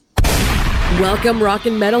Welcome, rock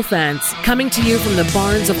and metal fans. Coming to you from the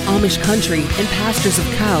barns of Amish country and pastures of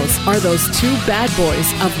cows are those two bad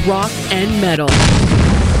boys of rock and metal.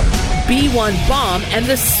 B1 Bomb and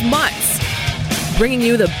the Smuts. Bringing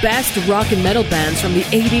you the best rock and metal bands from the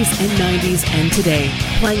 80s and 90s and today.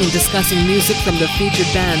 Playing and discussing music from the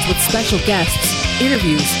featured bands with special guests,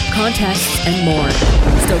 interviews, contests, and more.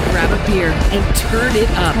 So grab a beer and turn it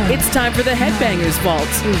up. It's time for the Headbangers Vault.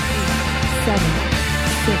 8, 7,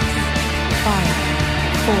 6, 5,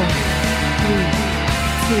 4, 3,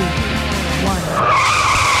 2, 1.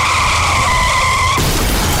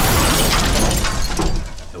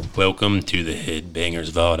 Welcome to the Headbangers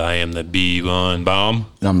Vault. I am the B1 Bomb.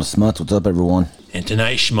 And I'm the Smuts. What's up, everyone? And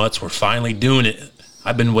tonight, Schmutz, we're finally doing it.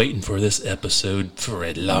 I've been waiting for this episode for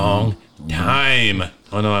a long time.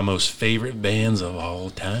 One of my most favorite bands of all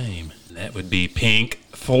time. And that would be Pink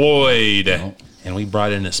Floyd. Oh. And we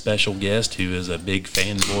brought in a special guest who is a big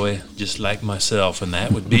fanboy, just like myself, and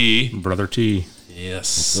that would be... Brother T.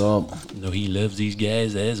 Yes. What's up? No, he loves these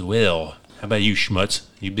guys as well. How about you, Schmutz?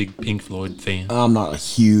 You big Pink Floyd fan? I'm not a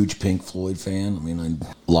huge Pink Floyd fan. I mean, I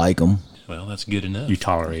like them. Well, that's good enough. You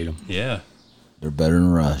tolerate him. Yeah. They're better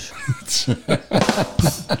than Rush.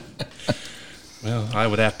 Well, I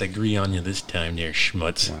would have to agree on you this time there,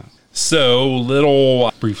 Schmutz. Wow. So,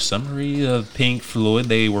 little brief summary of Pink Floyd.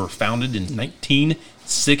 They were founded in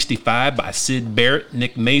 1965 by Syd Barrett,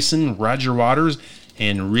 Nick Mason, Roger Waters,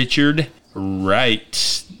 and Richard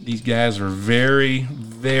Wright. These guys are very,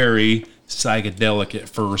 very psychedelic at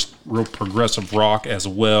first, real progressive rock as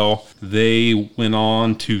well. They went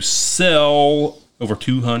on to sell over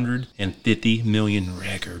 250 million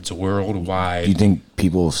records worldwide. Do you think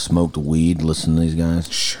people have smoked weed listening to these guys?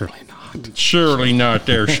 Surely not. Surely not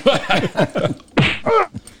there.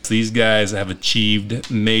 These guys have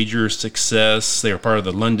achieved major success. They were part of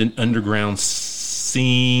the London underground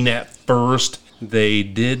scene at first. They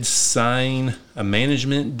did sign a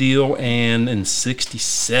management deal, and in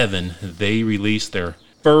 '67, they released their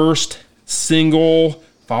first single,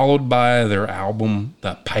 followed by their album,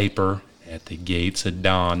 The Piper at the Gates of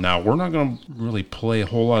Dawn. Now, we're not going to really play a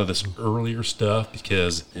whole lot of this earlier stuff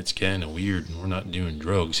because it's kind of weird and we're not doing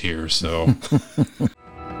drugs here, so...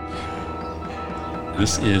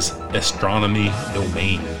 This is Astronomy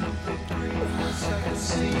Domain.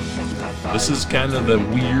 This is kind of the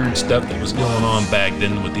weird stuff that was going on back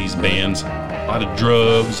then with these bands. A lot of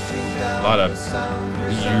drugs, a lot of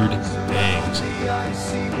weird things. What do you guys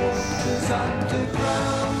think of this?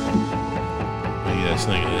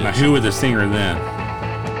 Now, who was the singer then?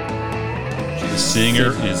 The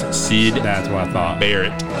singer is Syd That's what I thought.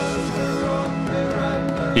 Barrett.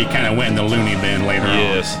 He kind of went in the loony bin later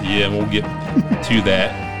Yes, yeah, we'll get to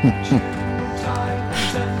that.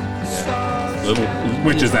 on.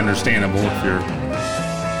 Which is understandable if you're...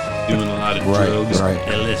 Doing a lot of drugs, right.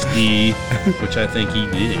 LSD, which I think he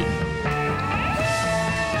did.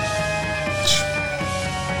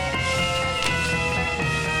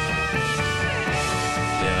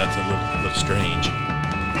 Yeah, that's a little strange.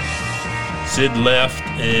 Syd left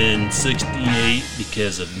in '68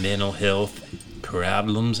 because of mental health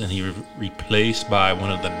problems, and he was replaced by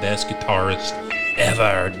one of the best guitarists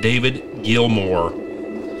ever, David Gilmour.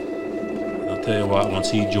 I'll tell you what, once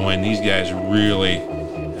he joined, these guys really,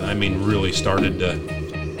 and I mean really, started to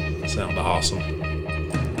sound awesome.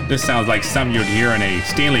 This sounds like something you'd hear in a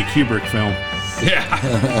Stanley Kubrick film. Yeah.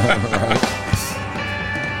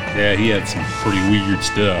 Yeah, he had some pretty weird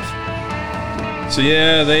stuff. So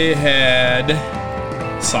yeah, they had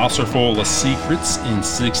Saucerful of Secrets in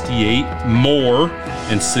 '68, More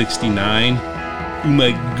in '69,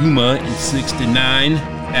 Guma in '69,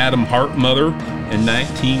 Adam Heartmother in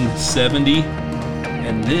 1970,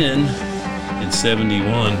 and then in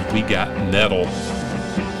 '71 we got Metal.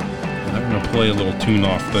 I'm going to play a little tune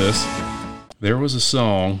off this. There was a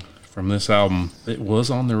song from this album that was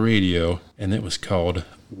on the radio, and it was called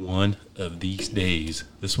One of These Days.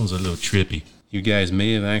 This one's a little trippy. You guys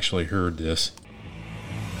may have actually heard this.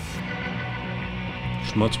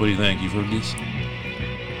 Schmutz, what do you think? You've heard this?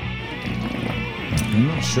 I'm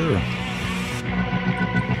not sure.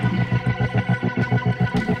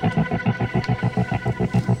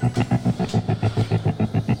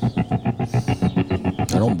 I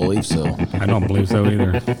don't believe so. I don't believe so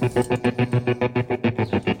either.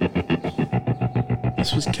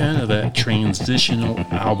 This was kind of that transitional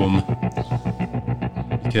album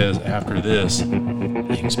because after this,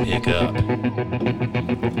 things pick up.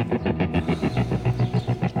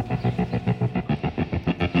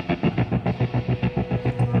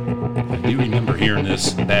 I do remember hearing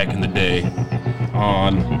this back in the day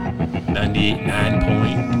on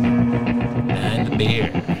 98.9 The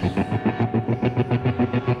Bear. They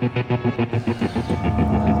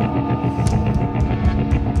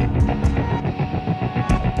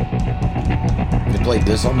played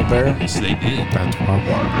this on the Bear? Yes, they did. That's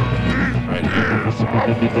right. Right here.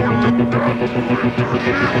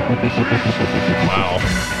 Wow,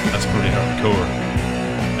 that's pretty hardcore.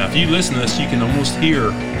 Now, if you listen to this, you can almost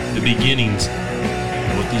hear the beginnings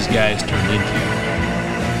of what these guys turned into.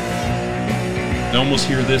 You almost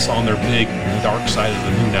hear this on their big Dark Side of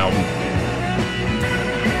the Moon album.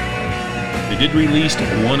 They did release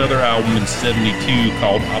one other album in '72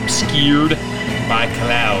 called Obscured by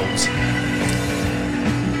Clouds.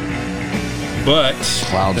 But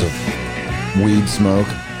Clouds of weed smoke.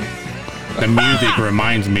 The music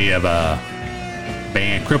reminds me of a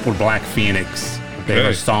band, Crippled Black Phoenix. They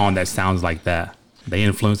have a song that sounds like that. They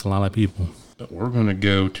influence a lot of people. But we're going to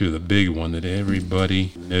go to the big one that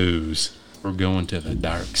everybody knows. We're going to the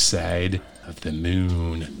Dark Side of the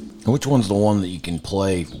Moon. Which one's the one that you can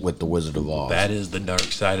play with the Wizard of Oz? That is the Dark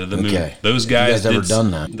Side of the Moon. Okay. Those guys, ever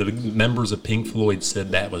done that? The members of Pink Floyd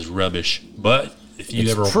said that was rubbish. But if you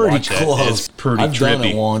It's ever pretty watch close. that, it's pretty I've trippy. done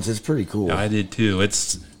it once. It's pretty cool. I did too.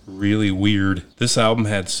 It's really weird. This album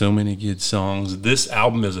had so many good songs. This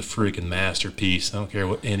album is a freaking masterpiece. I don't care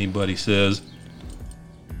what anybody says.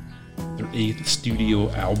 Their 8th studio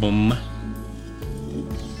album.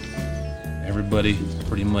 Everybody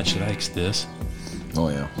pretty much likes this. Oh,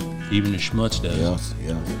 yeah. Even the Schmutz does. Yes,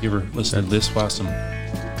 yeah. You ever listen to this while some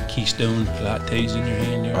Keystone lattes in your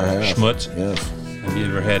hand there? I have. Schmutz? Yes. Have you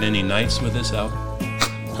ever had any nights with this album?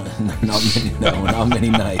 Not many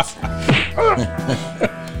nights.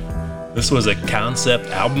 This was a concept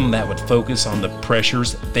album that would focus on the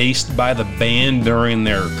pressures faced by the band during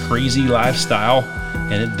their crazy lifestyle,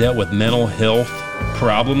 and it dealt with mental health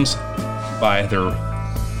problems by their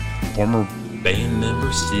former band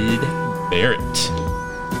member Sid Barrett.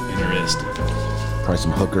 Interesting. Probably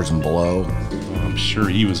some hookers and blow. I'm sure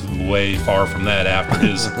he was way far from that after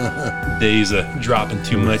his days of dropping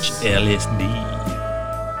too much LSD.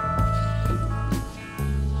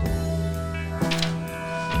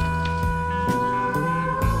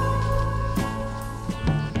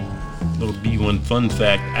 Little B1 fun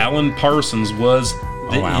fact, Alan Parsons was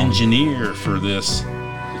the engineer for this.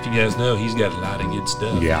 If you guys know, he's got a lot of good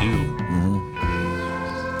stuff too. Mm-hmm.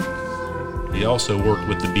 He also worked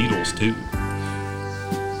with the Beatles too.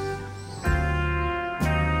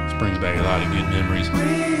 This brings back a lot of good memories.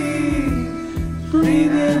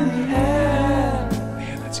 Breathe in the air.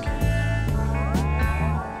 Man, that's good.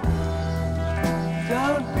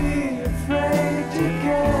 Don't be afraid to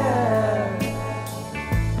care.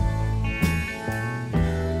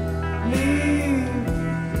 Leave,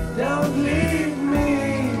 don't leave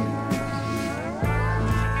me.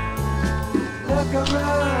 Look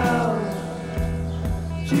around.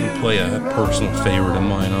 We'll play a personal favorite of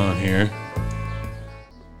mine on here.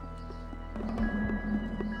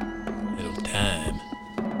 Little Time.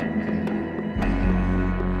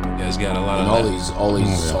 You guys got a lot of that. All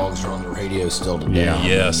these songs are on the radio still today. Yeah.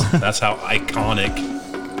 Yes, that's how iconic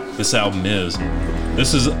this album is.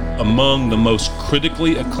 This is among the most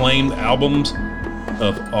critically acclaimed albums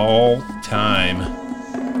of all time.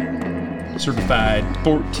 Certified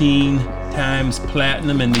 14 times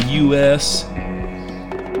platinum in the U.S.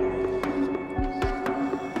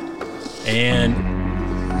 And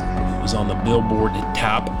it was on the Billboard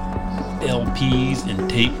top LPs and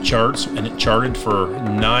tape charts, and it charted for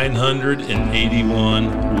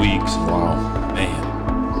 981 weeks. Wow.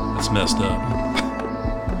 Man, that's messed up.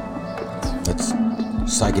 That's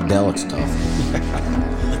psychedelic stuff.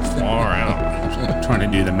 Far out. I'm trying to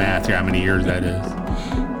do the math here, how many years that is.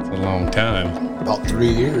 It's a long time. About 3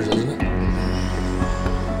 years, isn't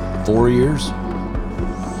it? 4 years?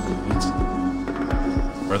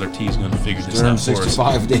 Brother T's going to figure this out for us.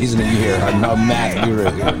 365 days in a year. I'm not math guru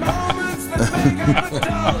here.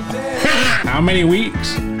 How many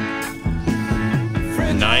weeks?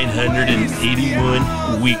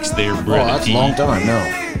 981 weeks there, Oh, Brother that's T. a long time. No.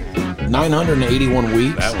 981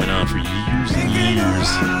 weeks. That went on for years and years.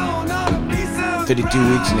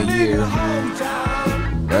 52 weeks in a year.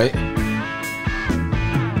 Right?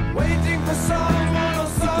 Get this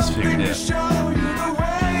figured out.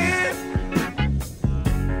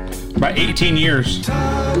 About 18 years.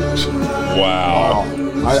 Wow.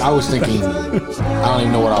 I was thinking, I don't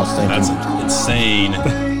even know what I was thinking. That's insane.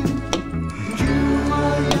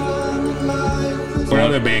 What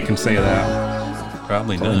other band can say that?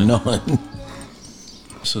 Probably none. None.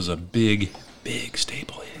 This was a big, big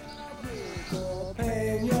staple hit.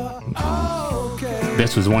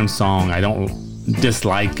 This was one song. I don't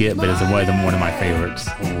dislike it, but it's one of my favorites.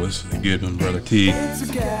 Oh, this is a good one, Brother T.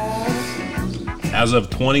 As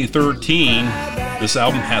of 2013, this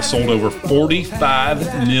album has sold over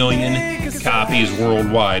 45 million copies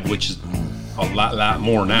worldwide, which is a lot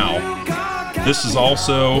more now. This is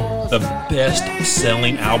also the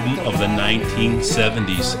best-selling album of the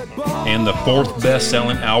 1970s and the 4th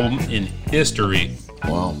best-selling album in history.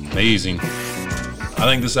 Wow. Amazing. I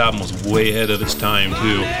think this album was way ahead of its time,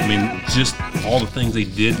 too. I mean, just all the things they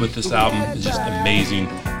did with this album is just amazing.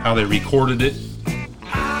 How they recorded it.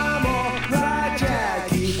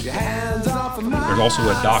 There's also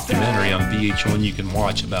a documentary on VH1 you can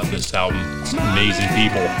watch about this album. It's amazing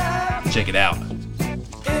people. Check it out.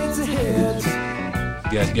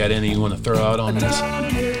 You guys got any you want to throw out on this?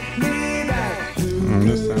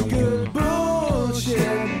 This album.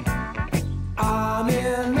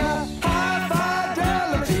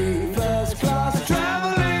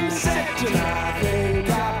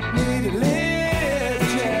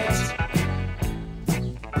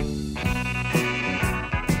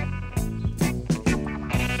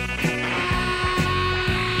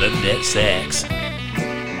 Love that sax.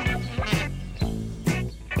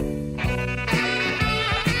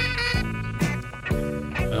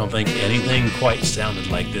 I don't think anything quite sounded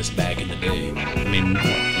like this back in the day. I mean,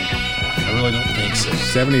 I really don't think so.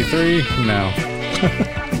 73? No.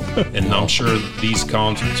 And I'm sure these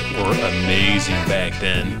concerts were amazing back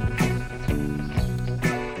then.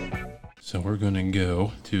 So we're going to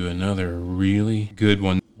go to another really good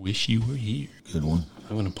one. Wish You Were Here. Good one.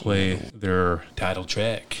 I'm going to play their title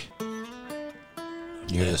track.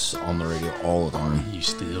 You hear this on the radio all the time. You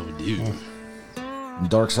still do.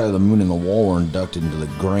 Dark Side of the Moon and The Wall were inducted into the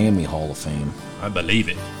Grammy Hall of Fame. I believe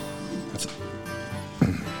it.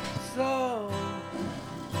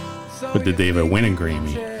 But did they ever win a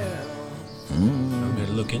Grammy? I'm going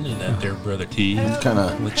to look into that there, Brother T. It's kind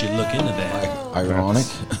of Let you look into that. ironic.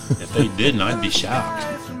 If they didn't, I'd be shocked.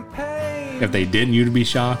 If they didn't, you'd be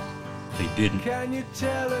shocked? They didn't.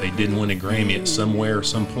 They didn't win a Grammy at somewhere or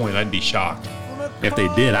some point, I'd be shocked. If they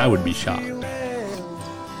did, I would be shocked.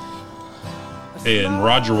 And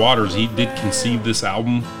Roger Waters, he did conceive this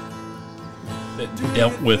album that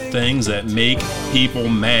dealt with things that make people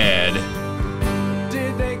mad.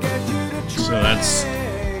 So that's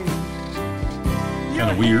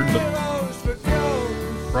kind of weird, but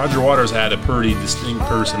Roger Waters had a pretty distinct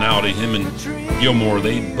personality. Him and Gilmore,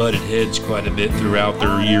 they butted heads quite a bit throughout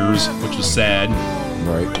their years, which was sad.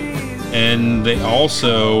 Right. And they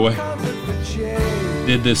also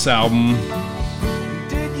did this album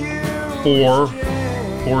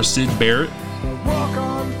for Sid Barrett.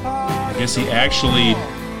 I guess he actually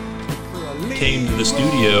came to the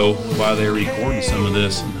studio while they were recording some of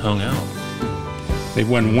this and hung out. They've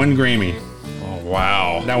won one Grammy. Oh,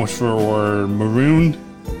 wow. That was for Marooned.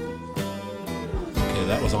 Okay,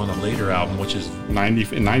 that was on a later album, which is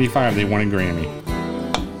In 95, they won a Grammy.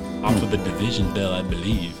 off of the Division Bell, I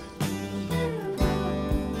believe.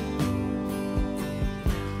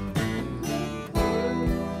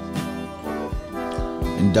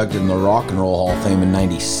 Inducted in the Rock and Roll Hall of Fame in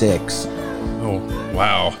 96. Oh,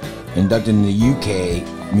 wow. Inducted in the UK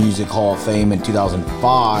Music Hall of Fame in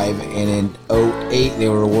 2005. And in 2008, they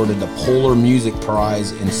were awarded the Polar Music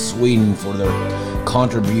Prize in Sweden for their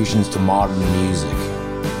contributions to modern music.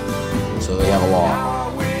 So they have a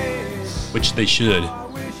lot. Which they should.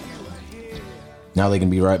 Now they can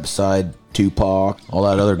be right beside Tupac, all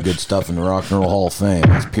that other good stuff in the Rock and Roll Hall of Fame.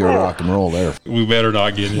 That's pure rock and roll there. We better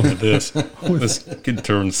not get into this. This could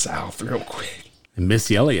turn south real quick. And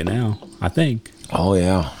Missy Elliott now, I think. Oh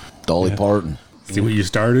yeah, Dolly Parton. See what you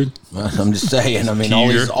started? I'm just saying. I mean,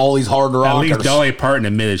 Peter. all these hard At rockers. least Dolly Parton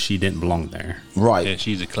admitted she didn't belong there. Right. Yeah,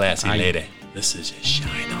 she's a classy lady. This is a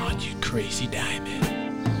Shine On You Crazy Diamond.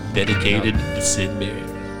 Dedicated to Sid Barrett.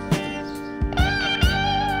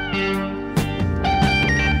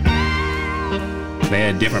 They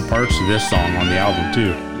had different parts of this song on the album,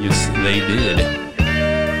 too. Yes, they did.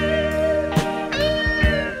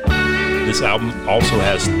 This album also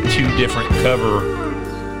has 2 different cover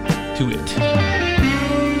to it.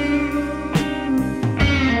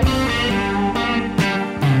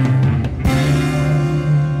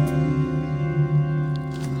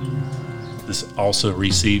 This also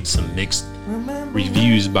received some mixed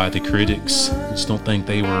reviews by the critics. I just don't think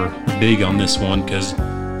they were big on this one because,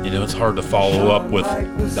 you know, it's hard to follow up with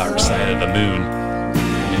Dark Side of the Moon.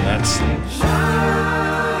 I mean, that's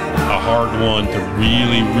a hard one to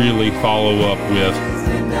really follow up with.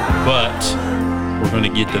 But we're going to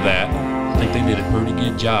get to that. I think they did a pretty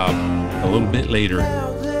good job a little bit later.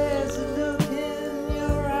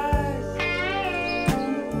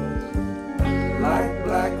 Like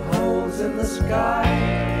black holes in the sky.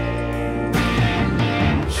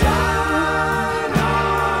 Shine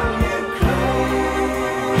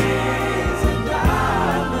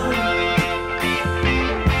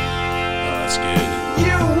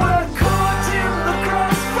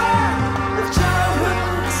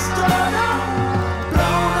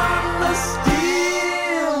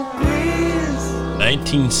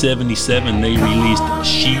 1977, they released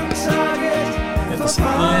Sheep. As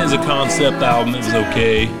a concept album, it was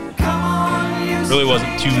okay. Really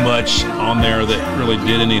wasn't too much on there that really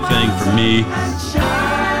did anything for me.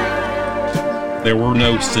 There were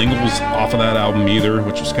no singles off of that album either,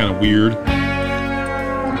 which was kind of weird.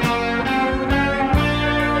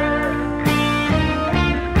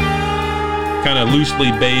 Kind of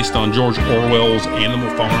loosely based on George Orwell's Animal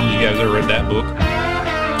Farm. You guys ever read that book?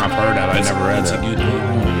 I've heard of it. I never read it. It's a good book.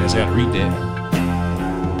 You guys got to read that.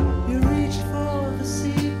 You reach for the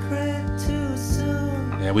secret too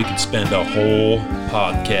soon. Yeah, we could spend a whole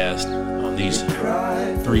podcast on these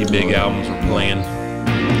 3 big albums we're playing.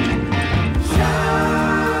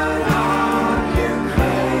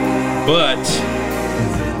 But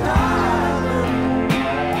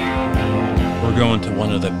we're going to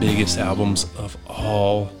one of the biggest albums of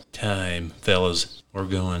all time, fellas. We're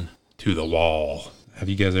going to The Wall. Have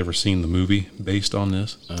you guys ever seen the movie based on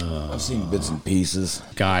this? I've seen bits and pieces.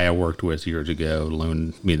 Guy I worked with years ago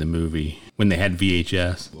loaned me the movie when they had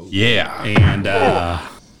VHS. Yeah. And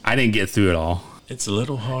I didn't get through it all. It's a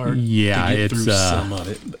little hard Yeah, to get it's through some of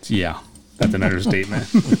it. Yeah, that's an understatement.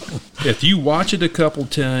 If you watch it a couple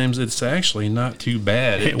times, it's actually not too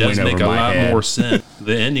bad. It It does went make over a my lot head. more sense.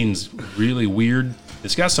 The ending's really weird.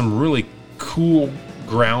 It's got some really cool,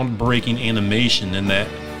 groundbreaking animation in the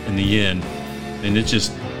end. And it's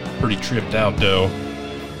just pretty tripped out, though.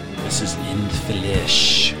 This is In the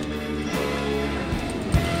Flesh.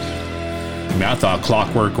 I mean, I thought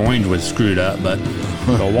Clockwork Orange was screwed up, but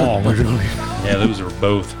The Wall was really... Yeah, those are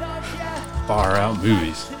both far out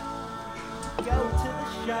movies.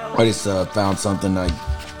 I just found something I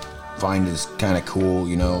find is kind of cool,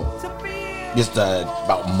 you know, just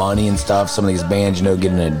about money and stuff. Some of these bands, you know,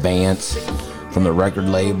 get an advance from the record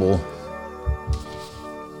label.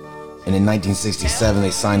 And in 1967, they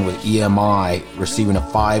signed with EMI, receiving a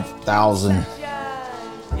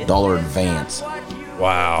 $5,000 advance,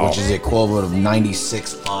 Wow. which is the equivalent of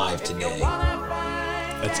 $96,500 today.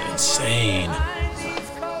 That's insane.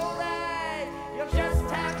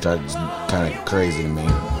 That's kind of crazy to me.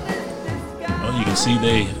 Well, you can see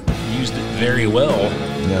they used it very well,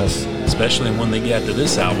 Yes. especially when they got to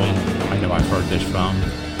this album. I know I've heard this from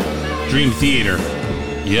Dream Theater.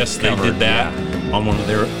 Yes, they Cover, did that on one of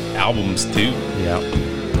their albums, too. Yeah.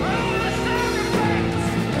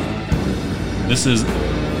 This is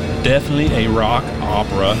definitely a rock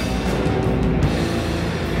opera,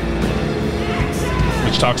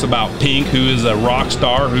 which talks about Pink, who is a rock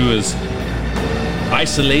star who is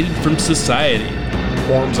isolated from society,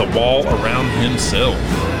 forms a wall around himself.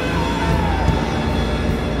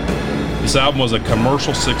 This album was a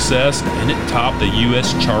commercial success, and it topped the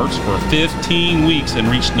U.S. charts for 15 weeks and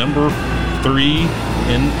reached number 3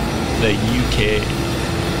 in the UK.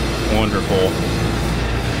 Wonderful.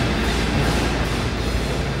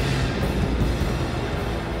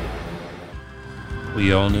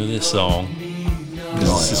 We all know this song.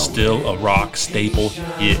 This is still a rock staple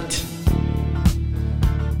hit.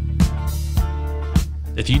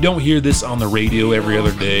 If you don't hear this on the radio every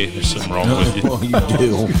other day, there's something wrong with you. Well, you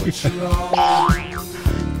do.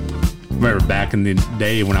 Remember back in the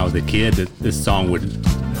day when I was a kid, that this song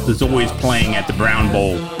was always playing at the Brown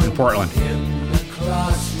Bowl in Portland.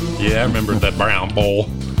 Yeah, I remember that Brown Bowl.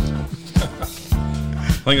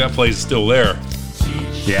 I think that place is still there.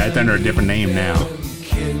 Yeah, it's under a different name now.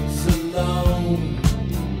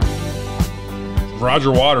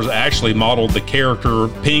 Roger Waters actually modeled the character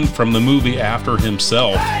Pink from the movie after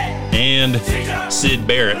himself and Syd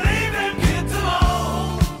Barrett.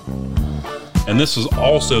 And this was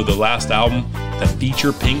also the last album that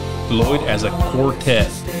featured Pink Floyd as a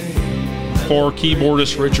quartet. Poor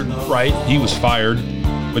keyboardist Richard Wright, he was fired,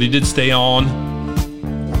 but he did stay on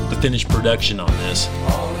to finish production on this.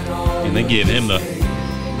 And they gave him the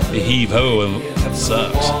heave-ho, and that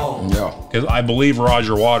sucks. Yeah. Because I believe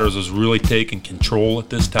Roger Waters was really taking control at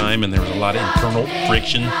this time, and there was a lot of internal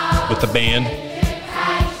friction with the band.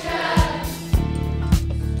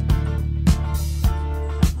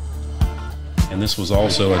 And this was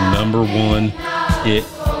also a #1 hit,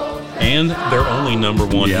 and their only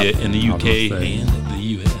 #1 Yep, hit in the I was UK gonna say. and the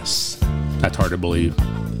US. That's hard to believe.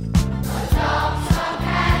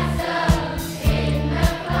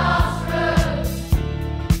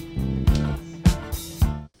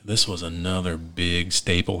 This was another big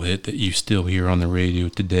staple hit that you still hear on the radio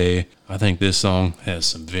today. I think this song has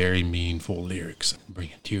some very meaningful lyrics. Bring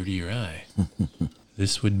a tear to your eye.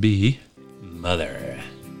 This would be Mother.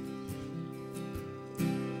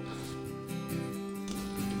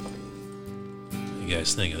 What do you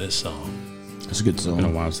guys think of this song? It's a good It's been a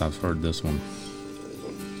song. while since I've heard this one.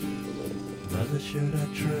 Never should I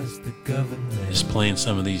trust the government. Just playing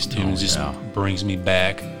some of these tunes just brings me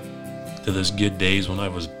back to those good days when I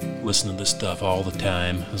was listening to this stuff all the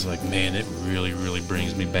time. I was like, man, it really, really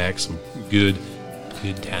brings me back some good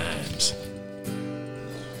times.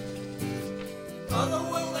 Mother,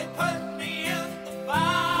 will they put me in the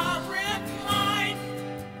firing line?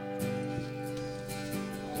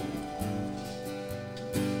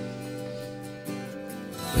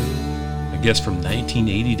 I guess from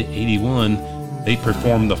 1980 to 81, they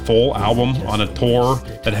performed the full album on a tour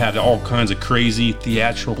that had all kinds of crazy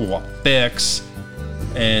theatrical effects.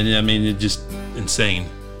 And I mean, it just insane.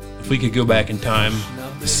 If we could go back in time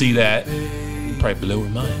to see that, it'd probably blow our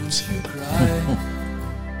minds.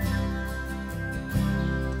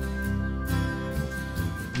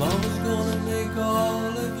 Mama's gonna make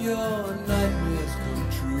all of your nightmares come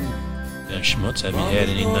true. Now, Schmutz, have you had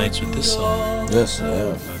any nights with this song? Yes, I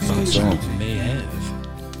have. I thought you may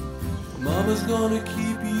have. Mama's gonna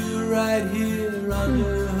keep you right here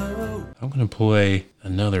under her. I'm going to play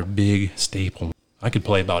another big staple. I could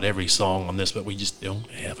play about every song on this, but we just don't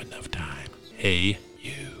have enough time. Hey,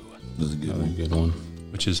 You. This is a good one. Good one.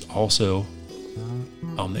 Which is also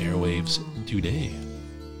on the airwaves today.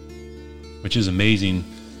 Which is amazing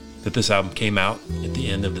that this album came out at the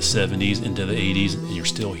end of the 70s into the 80s, and you're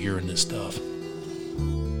still hearing this stuff.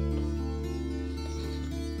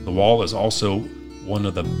 The Wall is also one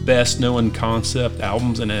of the best known concept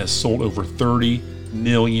albums and has sold over 30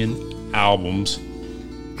 million albums.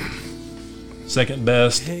 Second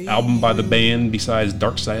best album by the band besides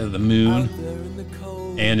Dark Side of the Moon.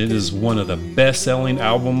 And it is one of the best selling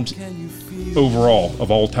albums overall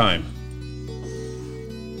of all time.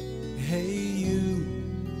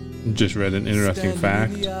 Just read an interesting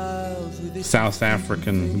fact. South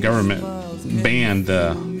African government banned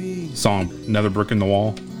the song Another Brick in the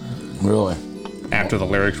Wall Really? after the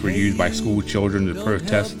lyrics were used by school children to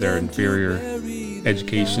protest their inferior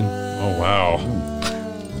education. Oh, wow.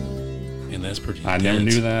 And that's pretty I never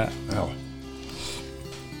intense. knew that. Wow.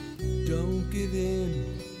 Don't give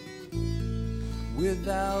in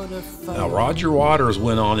without a fight. Now, Roger Waters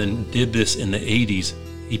went on and did this in the 80s.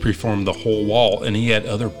 He performed The Whole Wall, and he had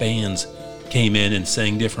other bands came in and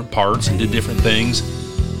sang different parts and did different things.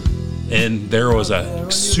 And there was a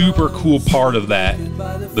super cool part of that.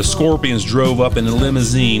 The Scorpions drove up in a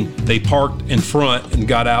limousine. They parked in front and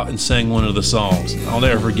got out and sang one of the songs. I'll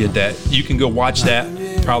never forget that. You can go watch that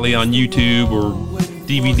probably on YouTube or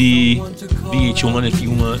DVD, VH1 if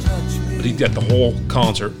you want. But he got the whole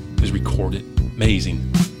concert is recorded. Amazing.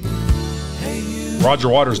 Roger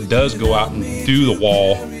Waters does go out and do The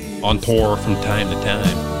Wall on tour from time to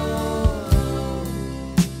time.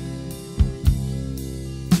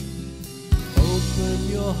 Open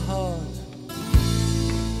your heart.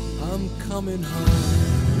 I'm coming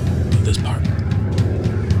home. This part.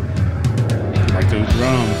 Like those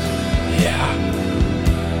drums. Yeah.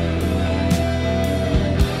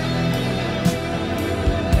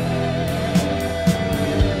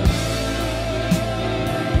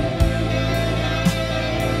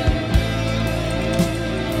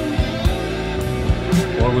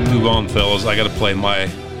 Before we move on, fellas, I got to play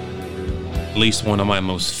at least one of my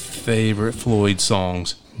most favorite Floyd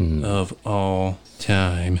songs of all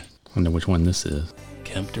time. I wonder which one this is.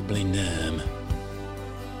 Comfortably Numb.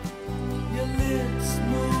 Your lips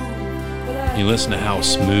move, but I You listen to how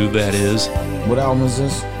smooth that is. What album is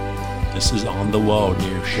this? This is On the Wall,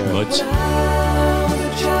 dear Schmutz.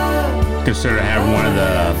 Considered to have one of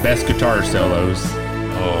the best guitar solos.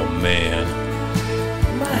 Oh, man.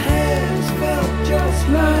 my hands felt just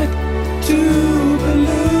like two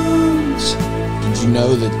balloons. Did you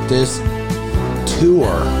know that this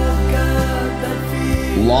tour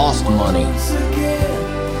lost money?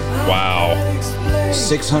 Wow.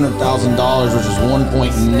 $600,000, which is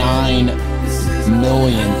 $1.9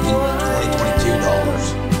 million in 2022 dollars.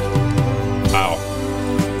 Wow.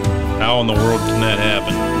 How in the world can that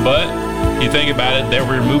happen? But you think about it, that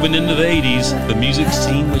we're moving into the 80s. The music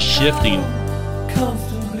scene was shifting.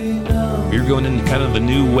 We were going into kind of the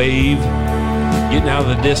new wave, getting out of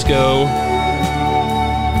the disco.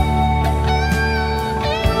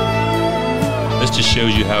 This just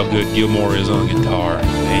shows you how good Gilmore is on guitar.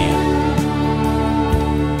 Man.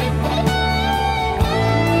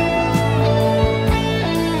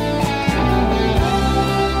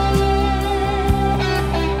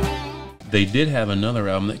 They did have another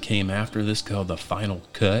album that came after this called The Final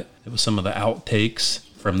Cut. It was some of the outtakes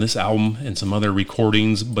from this album and some other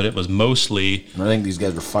recordings, but it was mostly, I think these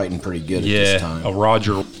guys were fighting pretty good at this time. a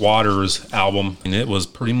Roger Waters album. And it was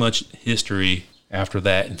pretty much history after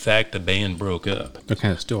that. In fact, the band broke up. They're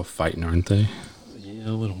kind of still fighting, aren't they? Yeah, Yeah,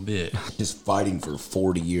 a little bit. Just fighting for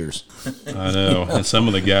 40 years. I know. And some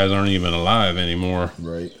of the guys aren't even alive anymore.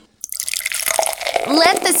 Right.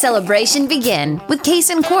 Let the celebration begin with Case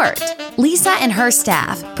and Court. Lisa and her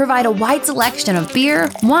staff provide a wide selection of beer,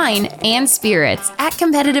 wine, and spirits at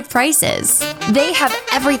competitive prices. They have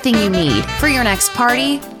everything you need for your next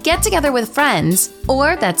party, get together with friends,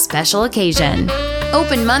 or that special occasion.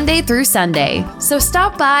 Open Monday through Sunday, so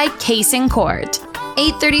stop by Case and Court,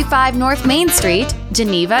 835 North Main Street,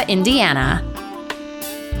 Geneva, Indiana.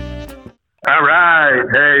 All right.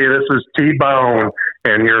 Hey, this is T-Bone,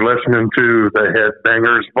 and you're listening to the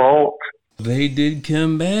Headbangers Vault. They did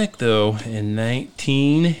come back, though, in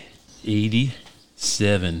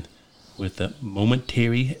 1987 with a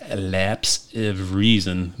momentary lapse of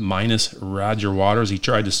reason, minus Roger Waters. He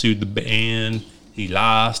tried to sue the band. He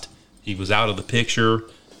lost. He was out of the picture.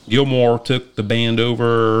 Gilmore took the band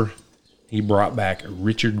over. He brought back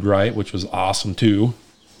Richard Wright, which was awesome, too.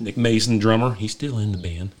 Nick Mason, drummer. He's still in the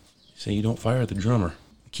band. So you don't fire the drummer.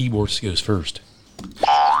 The keyboardist goes first.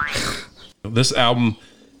 This album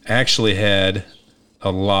actually had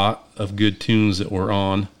a lot of good tunes that were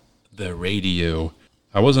on the radio.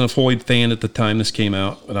 I wasn't a Floyd fan at the time this came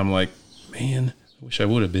out, but I'm like, man, I wish I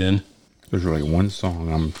would have been. There's really one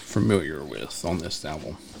song I'm familiar with on this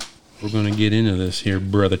album. We're going to get into this here,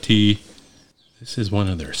 Brother T. This is one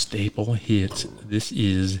of their staple hits. This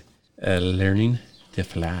is Learning to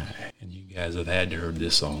Fly. And you guys have had to heard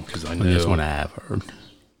this song because I know This one I have heard.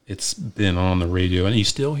 It's been on the radio, and you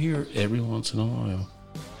still hear it every once in a while.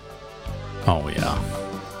 Oh, yeah.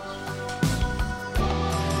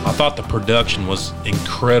 I thought the production was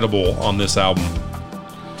incredible on this album.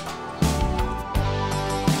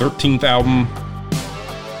 13th album.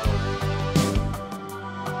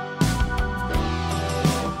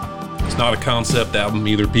 It's not a concept album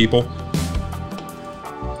either, people.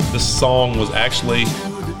 This song was actually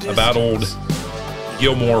about old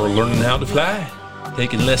Gilmore learning how to fly,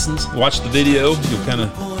 taking lessons. Watch the video, you'll kind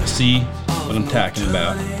of see what I'm talking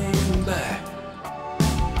about.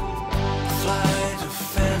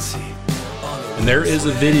 And there is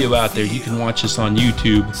a video out there, you can watch this on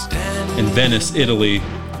YouTube, in Venice, Italy,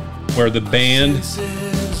 where the band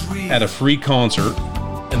had a free concert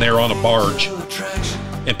and they were on a barge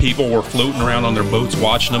and people were floating around on their boats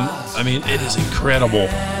watching them. I mean, it is incredible.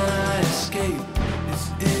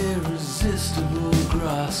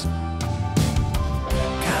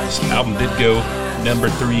 This album did go number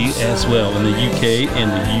 3 as well in the UK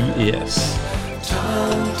and the US.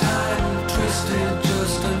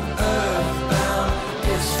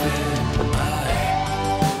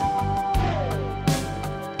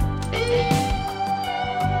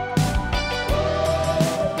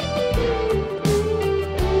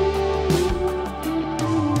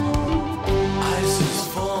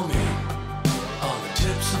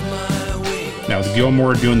 Now, is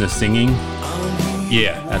Gilmore doing the singing?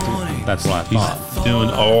 Yeah, That's what I thought. he's doing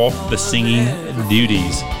all the singing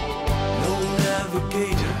duties.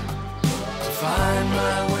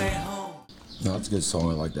 No, it's a good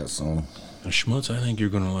song. I like that song. Now, Schmutz, I think you're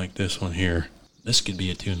going to like this one here. This could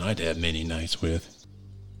be a tune I'd have many nights with.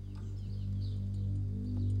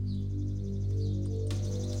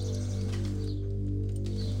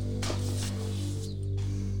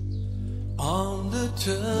 On the That's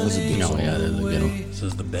a good turning song. yeah, that is a good one. This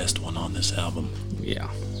is the best one on this album. Yeah.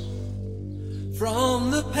 from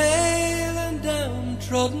the pale and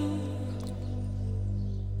downtrodden,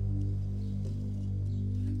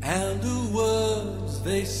 and the words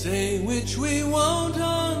they say which we won't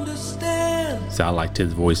understand. So I liked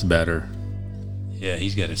his voice better. Yeah,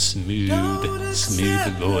 he's got a smooth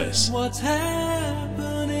Accept voice. What's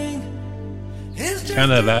happening is just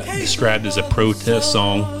Kind of a case described as a protest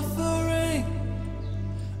song. suffering.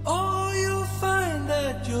 Or you'll find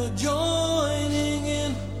that you're joining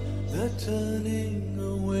in the turning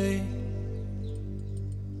away.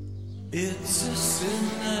 It's a sin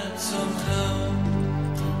that somehow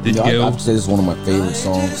Did Yeah, I go have to say this is one of my favorite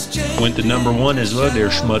songs. went to number 1 as well there,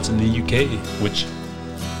 Schmutz, in the UK, which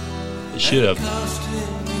it should have.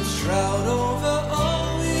 shroud over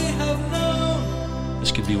all we have known.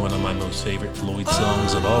 This could be one of my most favorite Floyd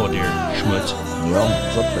songs of all, dear Schmutz. Well,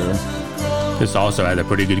 it's up there. This also had a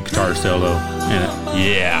pretty good guitar solo in it.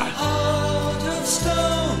 Yeah. Heart of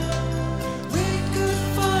stone, we could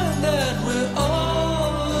find that we're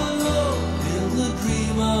all alone in the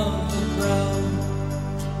dream of the brown.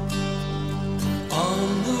 On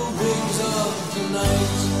the wings of the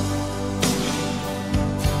night,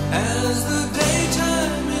 as the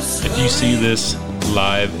daytime is If you see this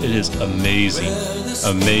live, it is amazing.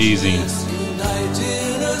 Amazing. night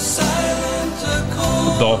in a silent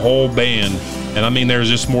accord. the whole band. And I mean, there's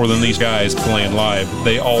just more than these guys playing live.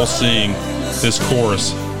 They all sing this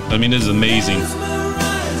chorus. I mean, it is amazing.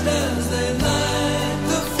 Mesmerized as they light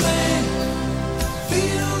the flame.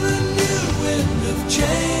 Feel the new wind of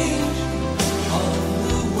change on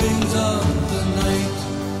the wings of the night.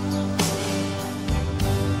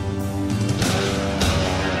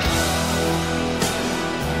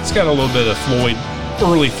 It's got a little bit of Floyd,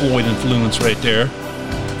 early Floyd influence right there.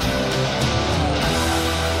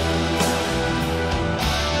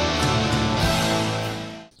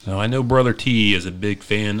 Now, I know Brother T is a big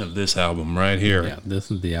fan of this album right here. Yeah, this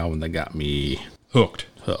is the album that got me Hooked.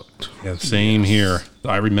 hooked. Yeah, same here.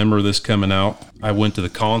 I remember this coming out. I went to the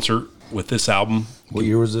concert with this album. What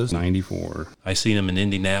year was this? 94. I seen him in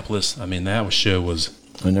Indianapolis. I mean, that show was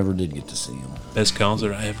I never did get to see him. best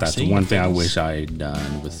concert I ever That's seen. the one thing I wish I had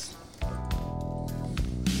done was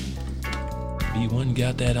B1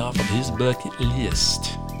 got that off of his bucket list.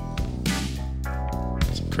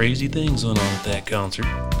 Some crazy things went on at that concert.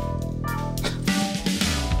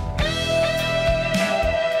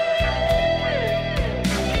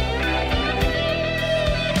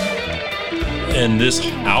 And this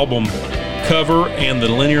album cover and the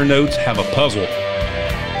linear notes have a puzzle.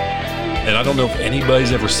 And I don't know if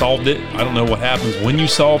anybody's ever solved it. I don't know what happens when you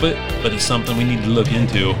solve it, but it's something we need to look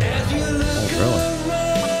into. really?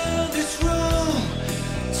 Around this room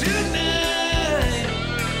tonight.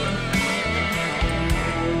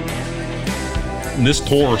 And this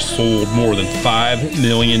tour sold more than 5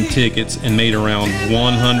 million tickets and made around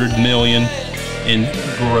 100 million in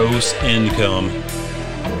gross income.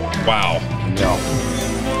 Wow.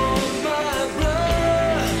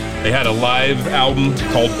 They had a live album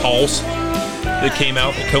called Pulse that came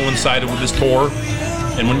out that coincided with this tour.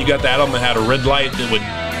 And when you got that album, it had a red light that would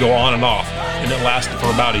go on and off. And it lasted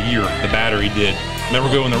for about a year. The battery did. I remember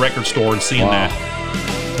going to the record store and seeing that.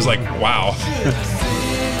 It was like, wow.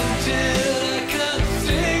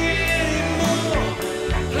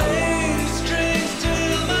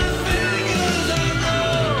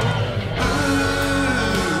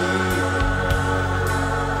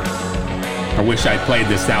 I wish I played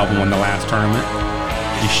this album in the last tournament.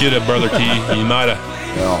 You should have, Brother T. You might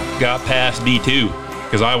have got past B2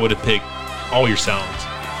 because I would have picked all your songs.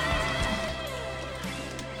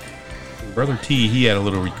 Brother T, he had a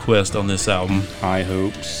little request on this album. High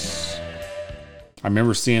Hopes. I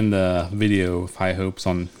remember seeing the video of High Hopes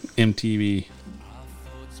on MTV.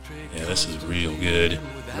 Yeah, this is real good.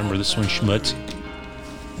 Remember this one, Schmutz?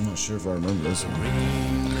 I'm not sure if I remember this one.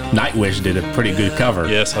 Nightwish did a pretty good cover.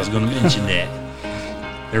 Yes, I was going to mention that.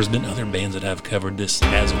 There's been other bands that have covered this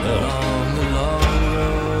as well. On the long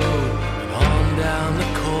road and on down the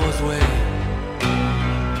causeway.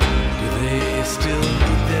 Do they still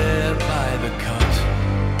meet there by the cut?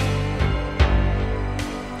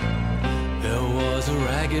 There was a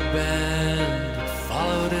ragged band that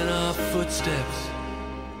followed in our footsteps,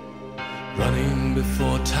 running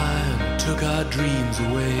before time took our dreams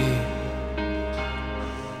away,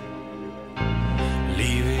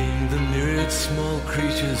 leaving the myriad small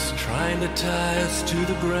creatures trying to tie us to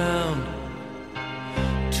the ground,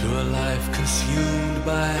 to a life consumed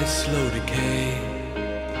by slow decay.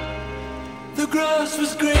 The grass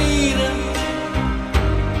was greener.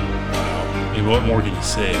 I mean, what more can you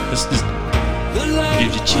say? This just The light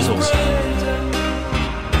gives you chills. was brighter.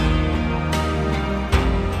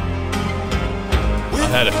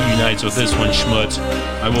 I've had a few nights with this one, Schmutz.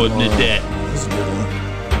 I will admit that. This is a good one.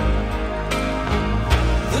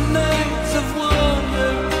 The nights of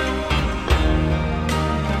wonder.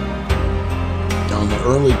 Now, in the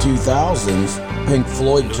early 2000s, Pink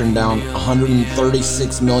Floyd turned down a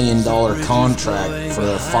 $136 million contract for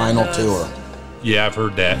their final tour. Yeah, I've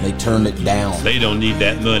heard that. They turned it down. They don't need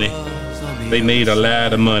that money. They made a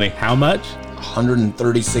lot of money. How much?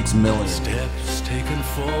 $136 million. Steps taken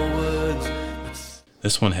forwards.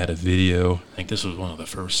 This one had a video. I think this was one of the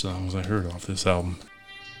first songs I heard off this album.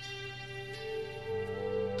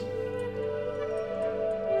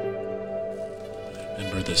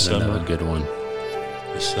 Remember the Another summer? good one.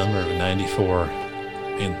 The summer of '94.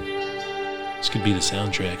 Man, this could be the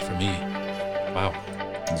soundtrack for me. Wow.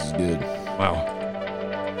 This is good. Wow.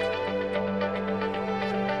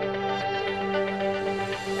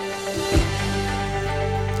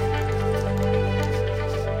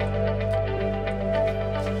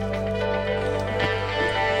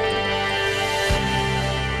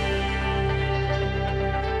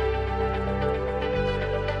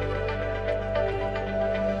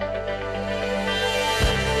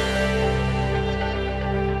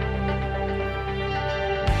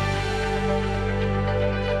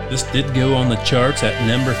 This did go on the charts at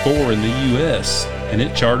number 4 in the U.S. and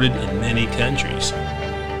it charted in many countries.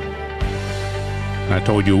 I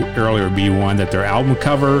told you earlier, B1, that their album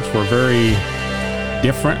covers were very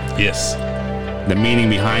different. Yes. The meaning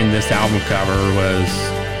behind this album cover was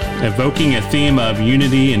evoking a theme of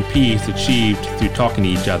unity and peace achieved through talking to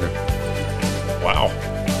each other. Wow.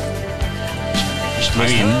 I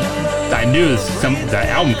mean, I knew the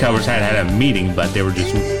album covers had a meaning, but they were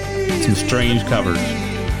just some strange covers.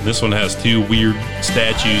 This one has two weird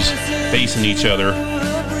statues facing each other,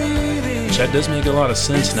 which that does make a lot of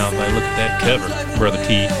sense now that I look at that cover, Brother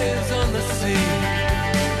T.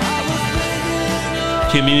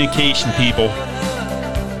 Communication, people.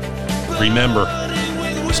 Remember,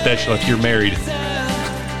 especially if you're married.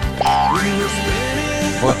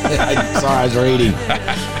 Sorry, I was reading.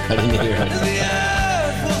 I didn't hear it.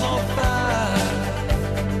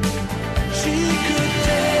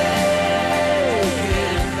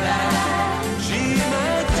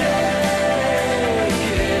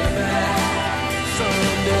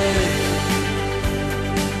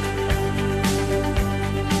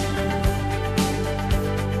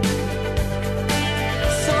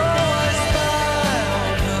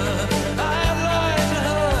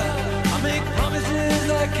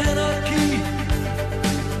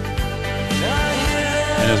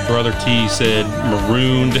 As Brother T said,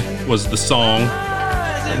 Marooned was the song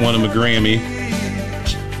that won him a Grammy. I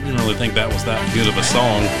didn't really think that was that good of a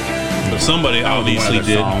song, but somebody obviously one of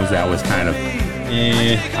the did. Songs that was kind of,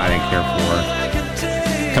 I didn't care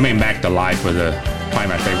for. Coming Back to Life was probably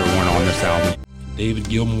my favorite one on this album. David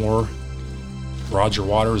Gilmour, Roger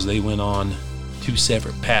Waters, they went on two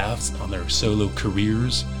separate paths on their solo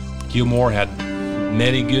careers. Gilmour had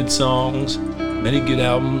many good songs, many good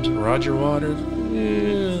albums. Roger Waters,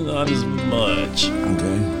 not as much.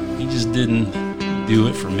 Okay. He just didn't do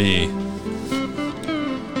it for me.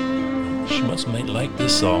 She must might like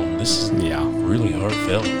this song. This is really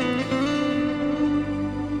heartfelt.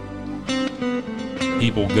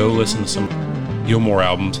 People, go listen to some Gilmour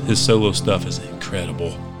albums. His solo stuff is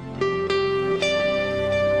incredible.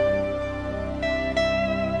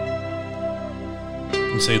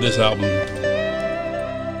 I'd say this album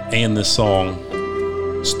and this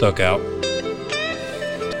song stuck out.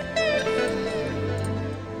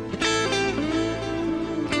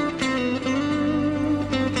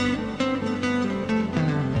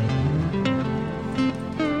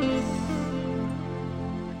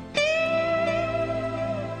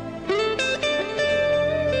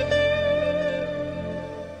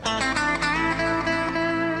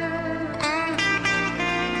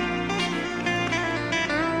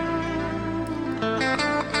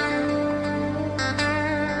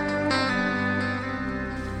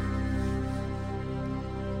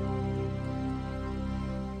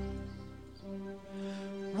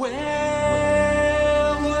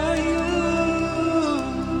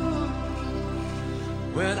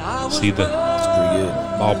 See the Pretty good.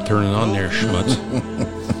 bulb turning on there, Schmutz.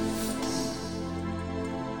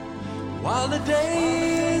 While the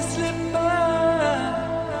days slip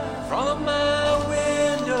by from my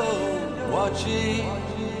window, watching,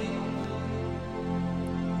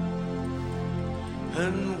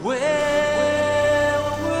 and where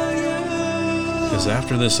were you? Because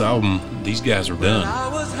after this album, these guys were done.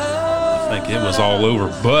 I think it was all over.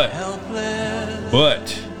 But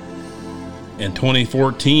in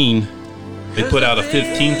 2014, they put out a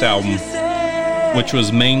 15th album, which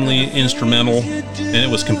was mainly instrumental, and it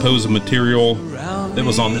was composed of material that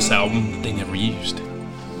was on this album that they never used.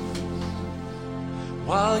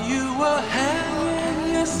 While you were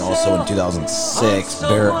And also in 2006,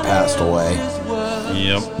 Barrett passed away.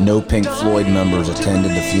 Yep. No Pink Floyd members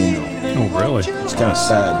attended the funeral. Oh, really? It's kind of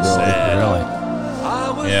sad, really. Sad.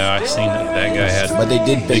 Really? Yeah, I seen that guy had But they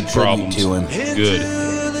did big pay tribute problems. to him. Good.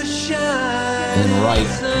 And then Wright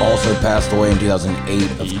also passed away in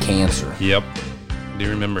 2008 of cancer. Yep. Do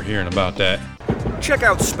remember hearing about that. Check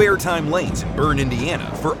out Spare Time Lanes in Bern, Indiana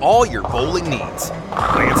for all your bowling needs.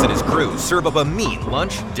 Lance and his crew serve up a mean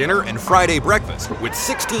lunch, dinner, and Friday breakfast with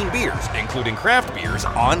 16 beers, including craft beers,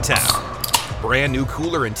 on tap. Brand new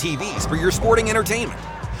cooler and TVs for your sporting entertainment.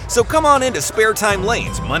 So come on into Spare Time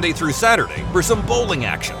Lanes Monday through Saturday for some bowling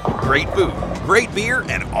action, great food, great beer,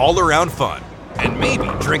 and all-around fun. And maybe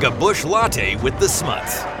drink a Busch Latte with the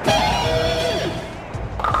Smuts.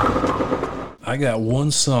 I got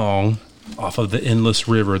one song off of The Endless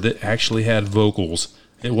River that actually had vocals.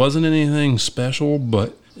 It wasn't anything special,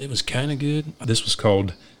 but it was kind of good. This was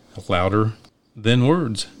called Louder Than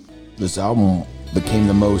Words. This album became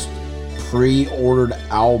the most pre-ordered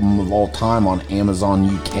album of all time on Amazon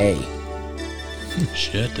UK.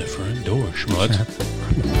 Shut the front door, Schmutz.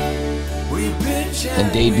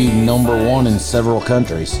 and debuted #1 in several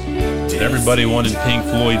countries. Everybody wanted Pink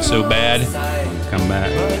Floyd so bad. Come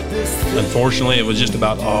back. Unfortunately, it was just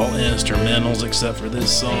about all instrumentals except for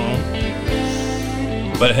this song.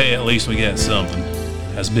 But hey, at least we got something.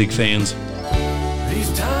 As big fans.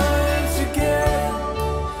 These times together,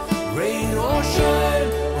 rain or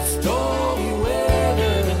shine or stormy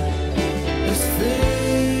weather, this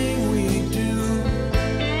thing we do.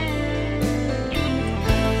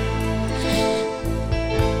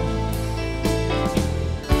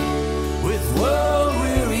 With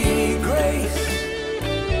world-weary grace,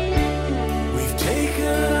 we've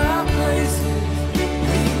taken our places. We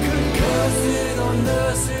could curse it or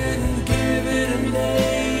nurse it and give it a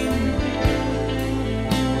name,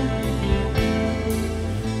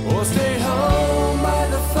 or stay home by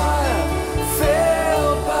the fire,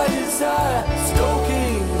 filled by desire,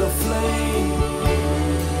 stoking the flame.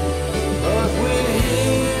 But we're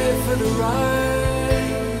here for the ride.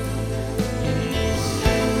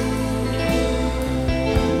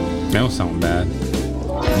 That don't sound bad.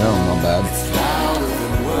 No, not bad. Louder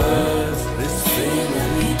than words, this thing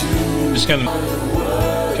we do. Just kind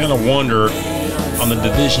of wonder on the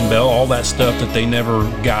division bell, all that stuff that they never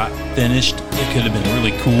got finished. It could have been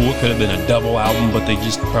really cool. It could have been a double album, but they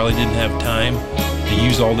just probably didn't have time to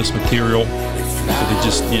use all this material. So they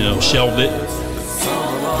just, shelved it.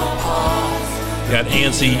 Got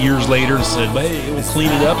antsy years later and said, hey, we'll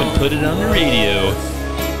clean it up and put it on the radio.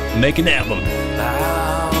 Make an album.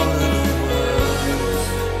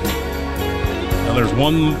 Now there's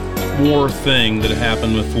one more thing that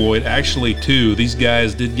happened with Floyd. Actually, two. These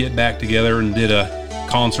guys did get back together and did a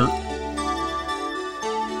concert.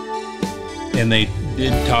 And they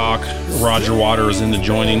did talk Roger Waters into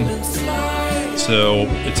joining. So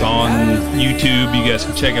it's on YouTube. You guys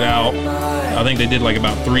can check it out. I think they did like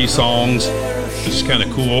about 3 songs, which is kind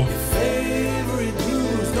of cool.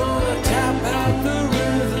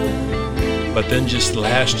 But then just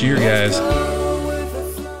last year, guys,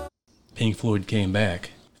 Pink Floyd came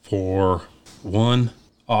back for one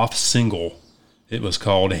off single. It was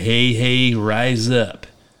called Hey Hey Rise Up,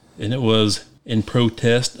 and it was in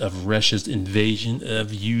protest of Russia's invasion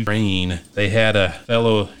of Ukraine. They had a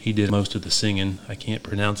fellow, he did most of the singing. I can't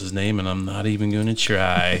pronounce his name, and I'm not even going to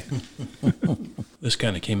try. This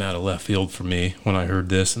kind of came out of left field for me when I heard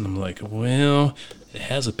this, and I'm like, well, it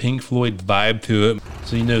has a Pink Floyd vibe to it.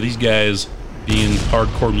 So, these guys, being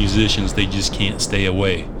hardcore musicians, they just can't stay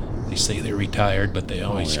away. They say they're retired, but they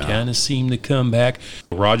always kind of seem to come back.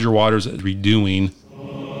 Roger Waters is redoing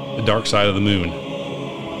The Dark Side of the Moon.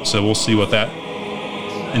 So we'll see what that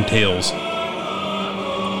entails. I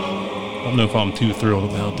don't know if I'm too thrilled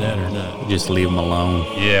about that or not. Just leave them alone.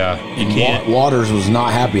 Yeah, you can't. Waters was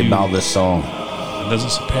not happy about this song. It doesn't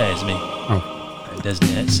surprise me. It does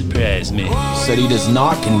not surprise me. Said he does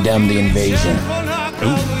not condemn the invasion.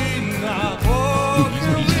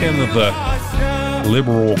 He's kind of a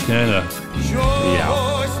liberal kind of. Yeah.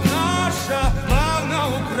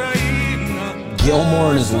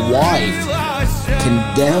 Gilmore and his wife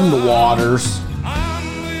condemned Waters,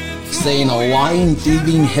 saying a lying,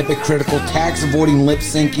 thieving, hypocritical, tax-avoiding,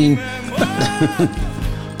 lip-syncing,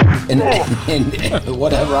 and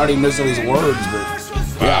whatever. I don't even know some of these words, but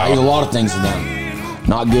yeah, he's a lot of things to them.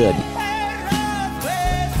 Not good.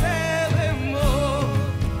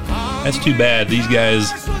 That's too bad. These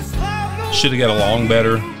guys should have got along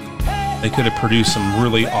better. They could have produced some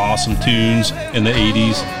really awesome tunes in the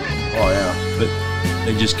 80s. Oh, yeah. But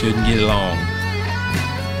they just couldn't get along.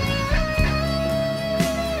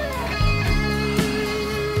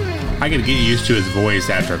 I could get used to his voice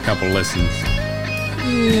after a couple listens.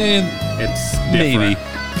 It's different. Maybe.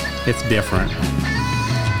 It's different.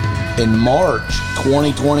 In March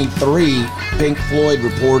 2023, Pink Floyd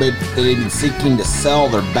reported that they'd been seeking to sell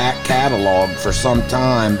their back catalog for some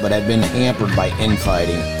time, but had been hampered by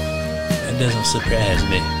infighting. That doesn't surprise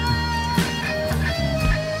me.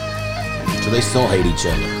 So they still hate each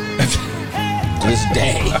other to this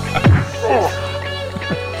day.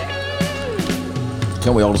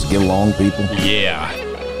 Can't we all just get along, people? Yeah.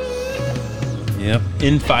 Yep.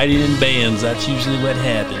 Infighting in bands, that's usually what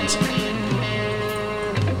happens.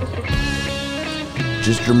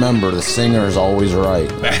 Just remember, the singer is always right.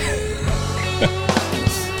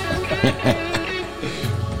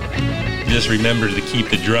 Just remember to keep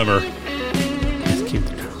the drummer.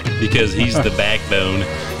 Because he's the backbone.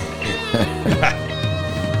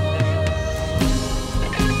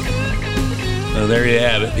 So there you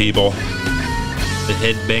have it, people. The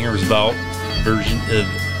Headbangers Vault version of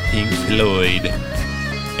Pink Floyd.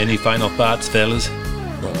 Any final thoughts, fellas?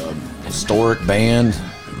 Historic band.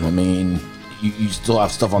 I mean, you still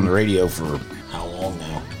have stuff on the radio for how long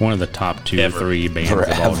now? One of the top 2 or 3 bands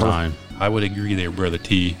Forever. of all time. I would agree there, Brother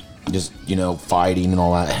T. Just, fighting and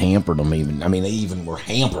all that hampered them even. I mean, they even were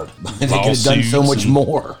hampered. They could have done so much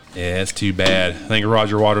more. Yeah, it's too bad. I think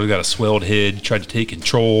Roger Waters got a swelled head. He tried to take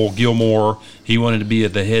control. Gilmore, he wanted to be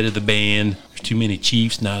at the head of the band. There's too many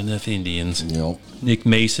chiefs, not enough Indians. Nick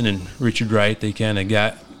Mason and Richard Wright, they kind of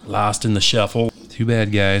got lost in the shuffle. Too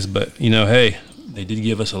bad, guys. But, hey, they did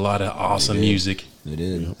give us a lot of awesome music. They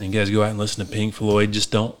did. And guys, go out and listen to Pink Floyd.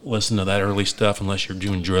 Just don't listen to that early stuff unless you're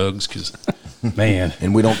doing drugs, because, man.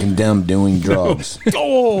 And we don't condemn doing drugs.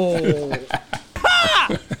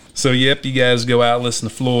 So, yep, you guys go out and listen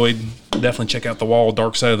to Floyd. Definitely check out The Wall,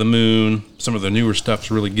 Dark Side of the Moon. Some of the newer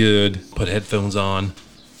stuff's really good. Put headphones on,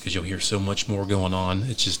 because you'll hear so much more going on.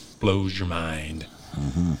 It just blows your mind.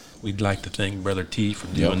 Mm-hmm. We'd like to thank Brother T for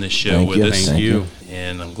doing this show with us. Thank you.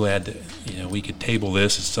 And I'm glad that we could table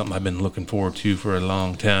this. It's something I've been looking forward to for a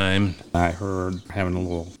long time. I heard having a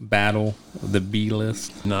little battle of the B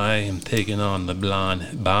list. And I am taking on the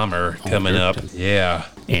Blonde Bomber coming up. Yeah.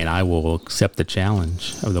 And I will accept the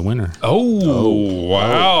challenge of the winner. Oh,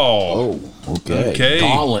 wow. Okay.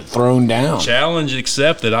 Gauntlet thrown down. Challenge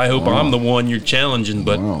accepted. I hope I'm the one you're challenging,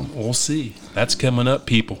 but we'll see. That's coming up,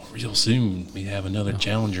 people. Real soon, we have another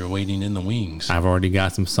challenger waiting in the wings. I've already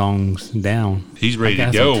got some songs down. He's ready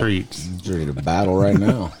to go. Some treats. He's ready to battle right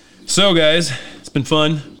now. So, guys, it's been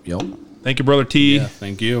fun. Yep. Thank you, Brother T. Yeah,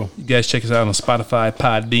 thank you. You guys check us out on Spotify,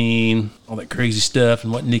 Podbean, all that crazy stuff,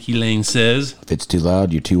 and what Nikki Lane says. If it's too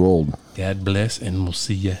loud, you're too old. God bless, and we'll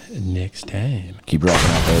see you next time. Keep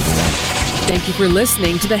rocking out there, everyone. Thank you for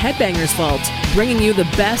listening to the Headbangers Vault, bringing you the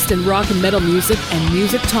best in rock and metal music and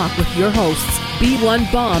music talk with your hosts,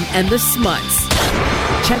 B1 Bomb and the Smuts.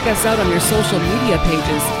 Check us out on your social media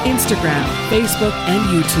pages, Instagram, Facebook, and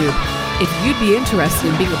YouTube. If you'd be interested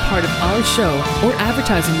in being a part of our show or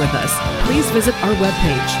advertising with us, please visit our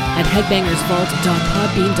webpage at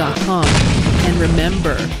headbangersvault.podbean.com. And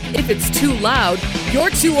remember, if it's too loud,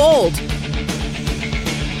 you're too old.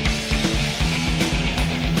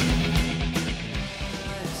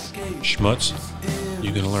 Schmutz,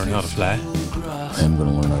 you gonna learn how to fly? I'm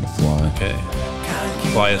gonna learn how to fly. Okay.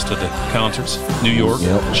 Fly us to the concerts, New York,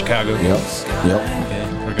 Chicago. Yep. Okay,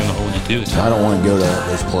 we're gonna hold you to it. I don't want to go to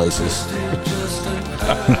those places.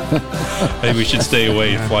 Maybe we should stay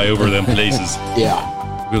away and fly over them places. Yeah.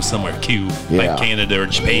 Go somewhere cute, like Canada or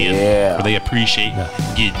Japan, where they appreciate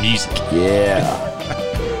good music. Yeah.